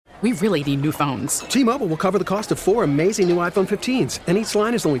We really need new phones. T-Mobile will cover the cost of 4 amazing new iPhone 15s, and each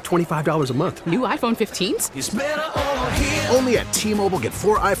line is only $25 a month. New iPhone 15s? It's better over here. Only at T-Mobile, get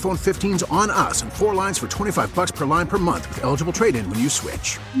 4 iPhone 15s on us and 4 lines for $25 per line per month with eligible trade-in when you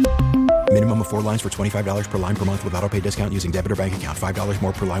switch. Minimum of 4 lines for $25 per line per month with autopay discount using debit or bank account. $5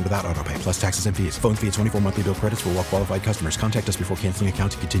 more per line without autopay, plus taxes and fees. Phone fee at 24 monthly bill credits for well-qualified customers. Contact us before canceling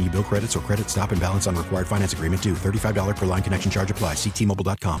account to continue bill credits or credit stop and balance on required finance agreement due. $35 per line connection charge applies. See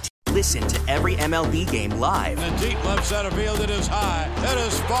T-Mobile.com. Listen to every MLB game live. In the deep left center field, it is high, it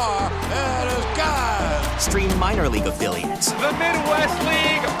is far, it is gone. Stream minor league affiliates. The Midwest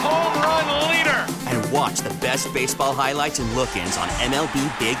League home run leader. And watch the best baseball highlights and look-ins on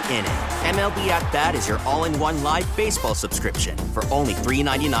MLB Big Inning. MLB At Bat is your all-in-one live baseball subscription for only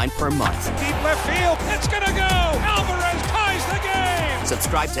 $3.99 per month. Deep left field, it's gonna go. Alvarez ties the game.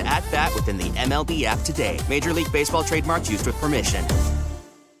 Subscribe to At Bat within the MLB app today. Major League Baseball trademarks used with permission.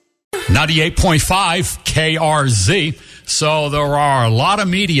 98.5 KRZ. So there are a lot of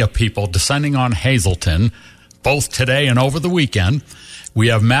media people descending on Hazleton, both today and over the weekend. We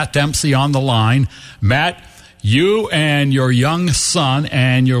have Matt Dempsey on the line. Matt, you and your young son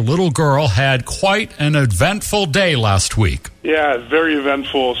and your little girl had quite an eventful day last week. Yeah, very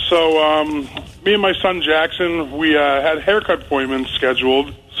eventful. So me and my son Jackson, we had haircut appointments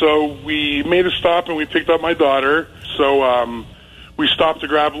scheduled. So we made a stop and we picked up my daughter. So we stopped to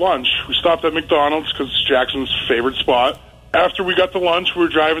grab lunch. We stopped at McDonald's because it's Jackson's favorite spot. After we got the lunch, we were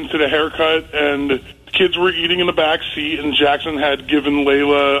driving to the haircut, and the kids were eating in the back seat, and Jackson had given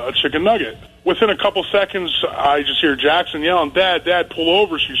Layla a chicken nugget. Within a couple seconds, I just hear Jackson yelling, Dad, pull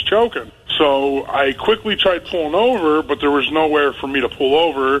over, she's choking. So I quickly tried pulling over, but there was nowhere for me to pull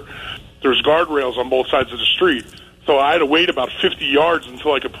over. There's guardrails on both sides of the street. So I had to wait about 50 yards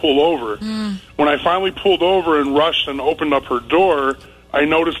until I could pull over. When I finally pulled over and rushed and opened up her door, I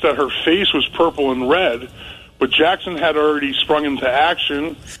noticed that her face was purple and red, but Jackson had already sprung into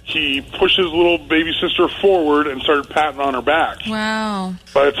action. He pushed his little baby sister forward and started patting on her back. Wow.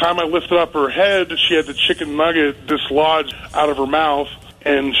 By the time I lifted up her head, she had the chicken nugget dislodged out of her mouth,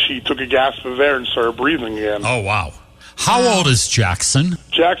 and she took a gasp of air and started breathing again. Oh, wow. How old is Jackson?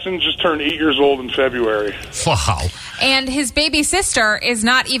 Jackson just turned 8 years old in February. Wow. And his baby sister is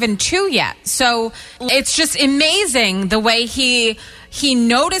not even 2 yet. So it's just amazing the way he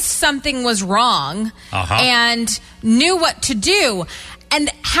noticed something was wrong and knew what to do. And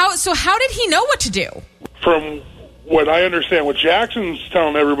how did he know what to do? From what I understand, what Jackson's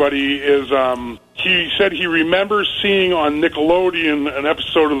telling everybody is he said he remembers seeing on Nickelodeon an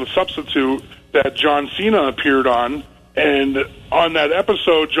episode of The Substitute that John Cena appeared on. And on that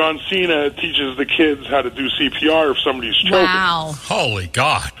episode, John Cena teaches the kids how to do CPR if somebody's choking. Wow. Holy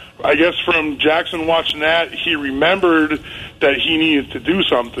God. I guess from Jackson watching that, he remembered that he needed to do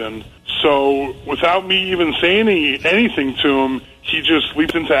something. So without me even saying anything to him, he just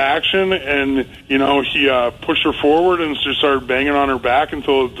leaped into action and, he pushed her forward and just started banging on her back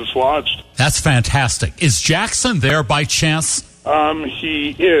until it dislodged. That's fantastic. Is Jackson there by chance?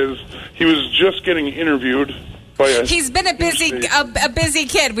 He is. He was just getting interviewed. He's been a busy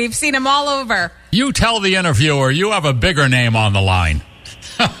kid. We've seen him all over. You tell the interviewer you have a bigger name on the line.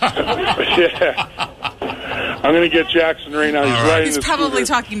 Yeah. I'm going to get Jackson right now. He's right. He's probably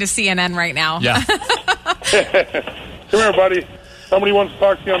talking to CNN right now. Yeah. Come here, buddy. Somebody wants to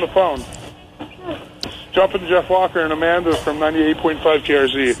talk to you on the phone. Jumping Jeff Walker and Amanda from 98.5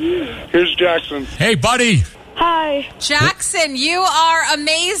 KRZ. Here's Jackson. Hey, buddy. Hi. Jackson, you are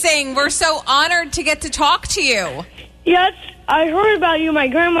amazing. We're so honored to get to talk to you. Yes, I heard about you. My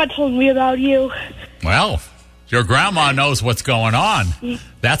grandma told me about you. Well, your grandma knows what's going on.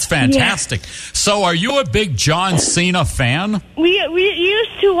 That's fantastic. Yeah. So are you a big John Cena fan? We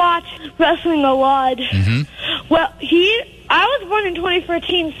used to watch wrestling a lot. Mm-hmm. Well, I was born in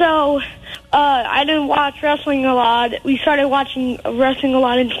 2013, so I didn't watch wrestling a lot. We started watching wrestling a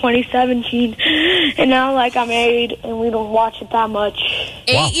lot in 2017, and now, I'm 8, and we don't watch it that much.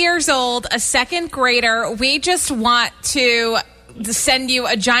 8 years old, a second grader. We just want to send you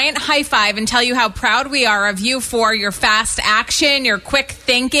a giant high five and tell you how proud we are of you for your fast action, your quick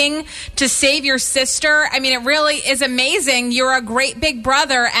thinking to save your sister. I mean, it really is amazing. You're a great big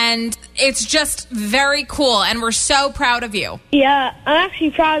brother, and it's just very cool, and we're so proud of you. Yeah, I'm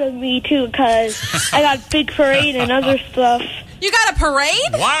actually proud of me, too, because I got a big parade and other stuff. You got a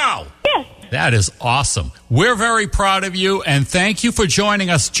parade? Wow. Yes. That is awesome. We're very proud of you, and thank you for joining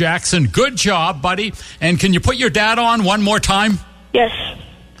us, Jackson. Good job, buddy. And can you put your dad on one more time? Yes.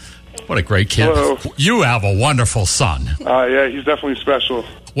 What a great kid. Hello. You have a wonderful son. Yeah, he's definitely special.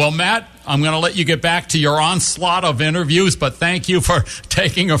 Well, Matt, I'm going to let you get back to your onslaught of interviews, but thank you for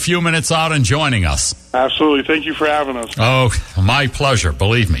taking a few minutes out and joining us. Absolutely. Thank you for having us. Oh, my pleasure,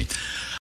 believe me.